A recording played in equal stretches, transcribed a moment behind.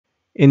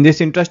In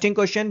this interesting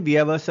question, we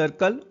have a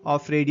circle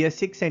of radius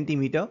 6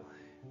 cm.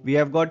 We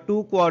have got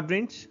two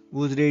quadrants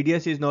whose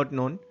radius is not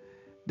known.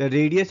 The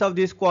radius of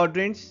these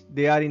quadrants,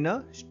 they are in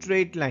a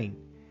straight line.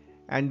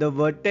 And the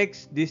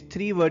vertex, these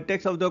three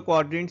vertex of the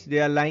quadrants, they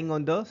are lying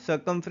on the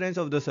circumference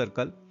of the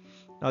circle.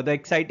 Now the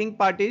exciting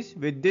part is,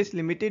 with this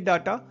limited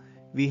data,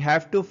 we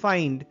have to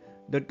find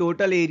the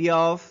total area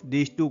of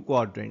these two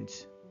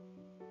quadrants.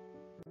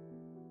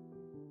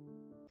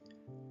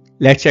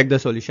 Let's check the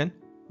solution.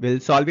 We'll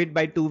solve it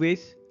by two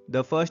ways.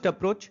 The first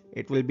approach,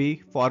 it will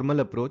be formal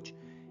approach,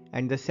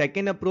 and the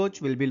second approach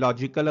will be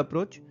logical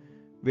approach,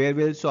 where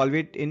we'll solve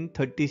it in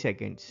 30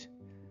 seconds.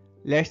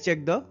 Let's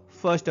check the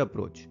first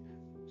approach.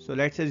 So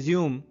let's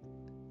assume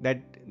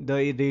that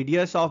the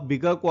radius of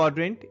bigger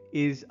quadrant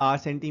is r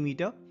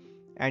centimeter,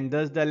 and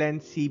thus the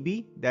length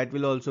CB, that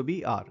will also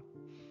be r.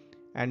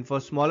 And for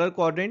smaller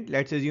quadrant,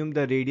 let's assume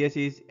the radius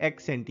is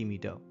x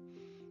centimeter.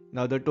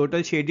 Now the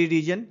total shaded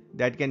region,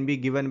 that can be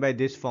given by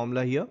this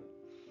formula here,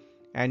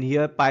 and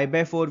here pi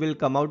by 4 will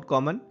come out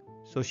common,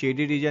 so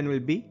shaded region will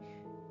be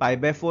pi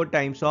by 4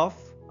 times of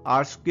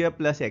r square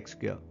plus x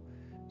square.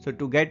 So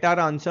to get our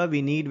answer,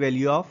 we need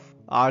value of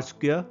r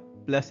square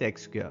plus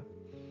x square.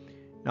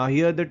 Now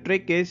here the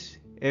trick is,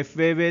 if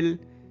we will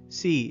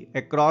see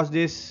across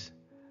this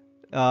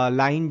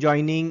line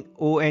joining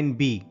O and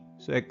B,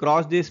 so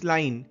across this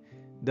line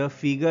the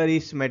figure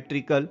is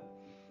symmetrical,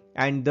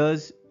 and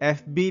thus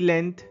FB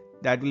length,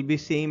 that will be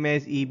same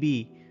as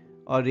EB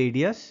or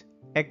radius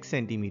x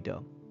centimeter.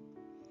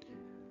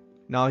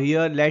 Now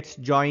here let's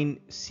join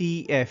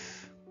CF,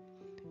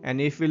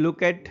 and if we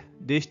look at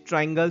this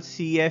triangle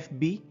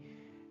CFB,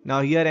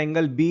 now here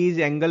angle B is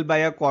angled by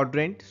a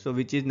quadrant, so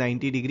which is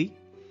 90 degree,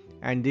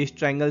 and this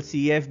triangle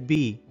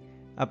CFB,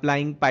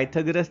 applying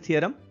Pythagoras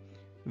theorem,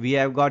 we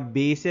have got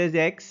base as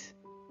x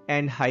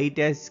and height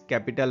as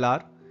capital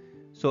R,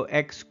 so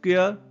x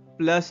square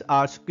plus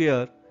r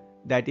square,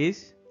 that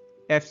is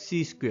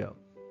FC square.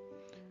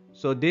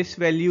 So this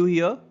value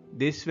here,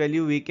 this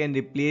value we can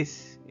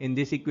replace in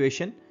this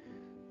equation,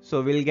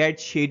 so we'll get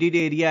shaded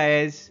area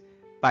as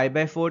pi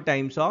by 4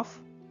 times of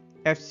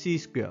FC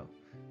square.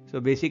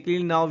 So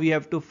basically now we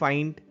have to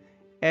find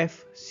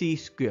FC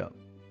square.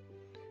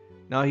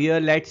 Now here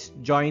let's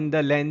join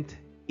the length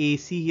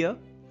AC here.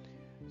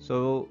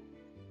 So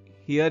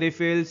here if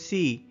we will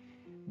see,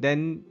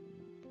 then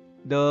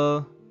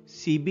the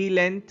CB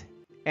length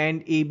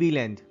and AB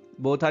length,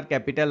 both are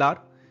capital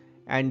R,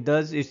 and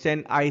thus it's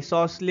an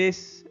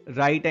isosceles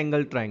right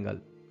angle triangle.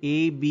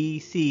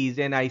 ABC is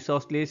an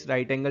isosceles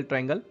right angle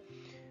triangle.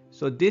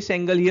 So this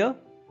angle here,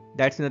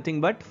 that's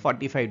nothing but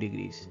 45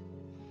 degrees.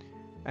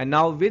 And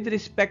now with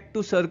respect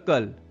to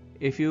circle,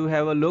 if you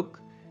have a look,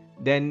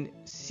 then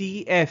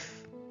CF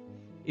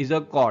is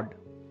a chord,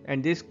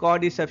 and this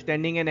chord is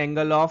subtending an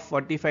angle of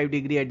 45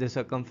 degree at the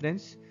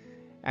circumference,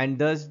 and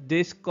thus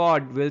this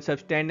chord will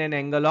subtend an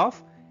angle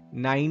of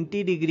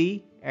 90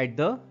 degree at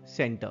the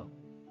center.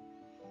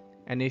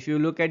 And if you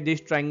look at this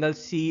triangle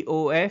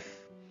COF,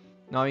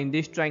 now in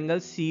this triangle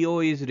CO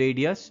is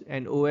radius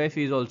and OF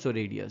is also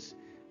radius,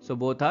 so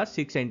both are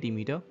 6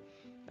 centimeter.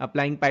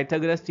 Applying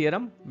Pythagoras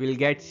theorem, we'll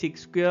get 6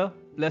 square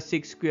plus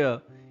 6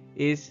 square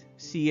is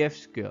CF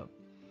square.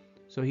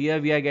 So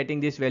here we are getting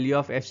this value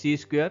of FC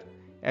square.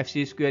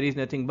 FC square is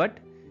nothing but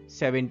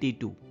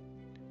 72.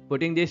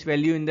 Putting this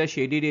value in the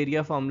shaded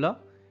area formula,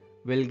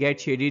 we'll get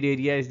shaded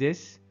area as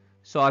this.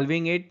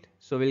 Solving it,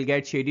 so we'll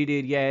get shaded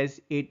area as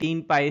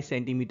 18 pi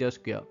centimeter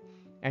square,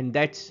 and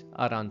that's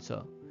our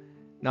answer.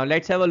 Now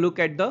let's have a look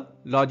at the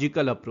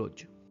logical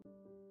approach.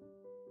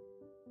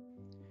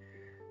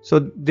 So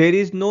there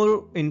is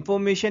no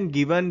information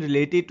given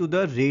related to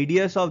the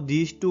radius of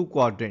these two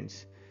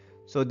quadrants.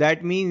 So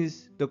that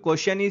means the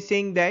question is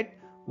saying that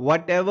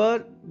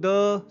whatever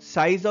the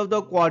size of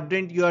the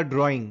quadrant you are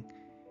drawing,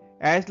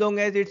 as long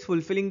as it's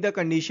fulfilling the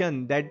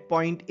condition that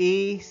point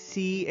A,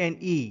 C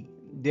and E,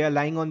 they are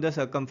lying on the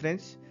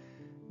circumference,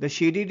 the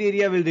shaded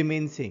area will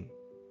remain same.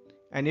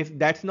 And if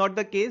that's not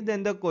the case,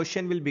 then the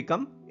question will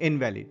become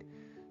invalid.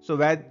 So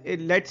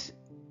let's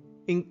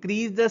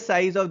increase the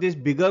size of this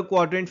bigger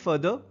quadrant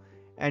further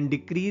and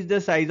decrease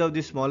the size of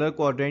this smaller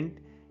quadrant,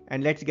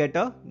 and let's get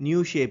a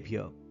new shape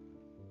here.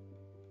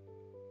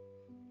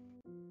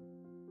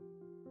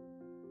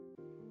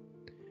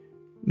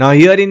 Now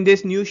here in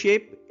this new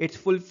shape, it's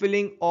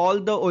fulfilling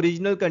all the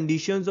original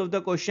conditions of the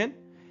question,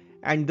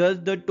 and thus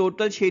the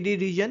total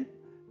shaded region,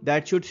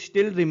 that should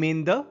still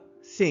remain the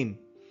same.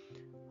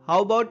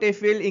 How about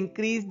if we'll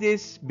increase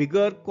this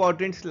bigger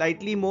quadrant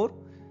slightly more,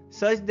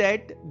 such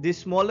that this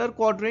smaller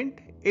quadrant,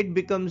 it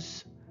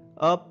becomes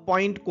a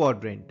point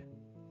quadrant.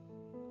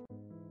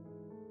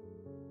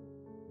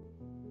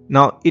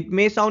 Now it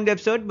may sound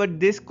absurd, but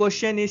this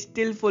question is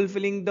still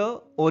fulfilling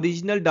the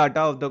original data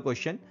of the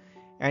question,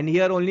 and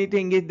here only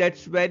thing is that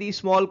very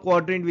small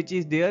quadrant which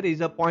is there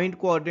is a point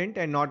quadrant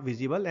and not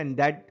visible, and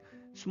that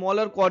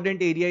smaller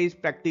quadrant area is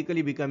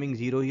practically becoming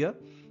 0 here,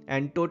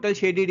 and total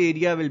shaded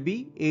area will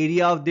be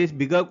area of this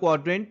bigger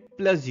quadrant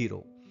plus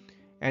 0.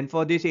 And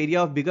for this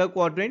area of bigger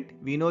quadrant,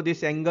 we know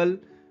this angle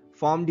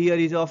formed here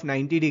is of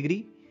 90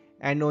 degree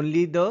and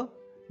only the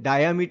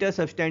diameter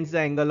subtends the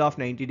angle of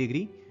 90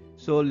 degree.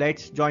 So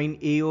let's join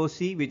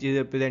AOC, which is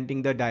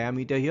representing the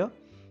diameter here,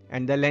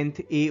 and the length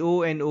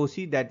AO and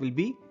OC, that will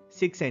be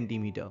 6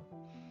 centimeter.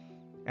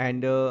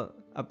 And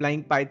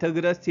applying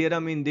Pythagoras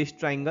theorem in this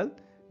triangle,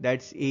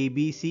 that's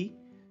ABC,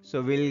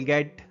 so we'll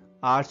get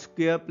r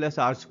square plus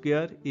r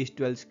square is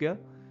 12 square.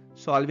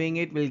 Solving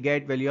it, we'll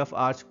get value of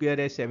r square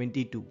as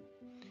 72.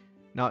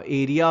 Now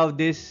area of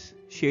this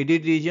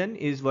shaded region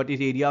is what is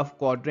area of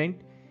quadrant,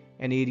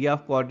 and area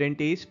of quadrant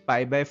is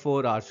pi by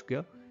 4 r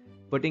square.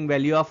 Putting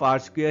value of r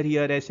square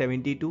here as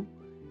 72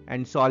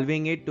 and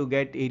solving it to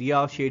get area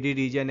of shaded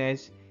region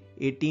as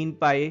 18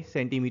 pi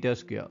centimeter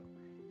square,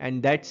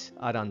 and that's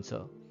our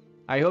answer.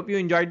 I hope you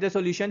enjoyed the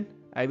solution.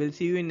 I will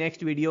see you in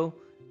next video.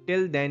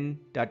 Till then,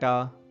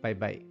 tata, bye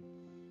bye.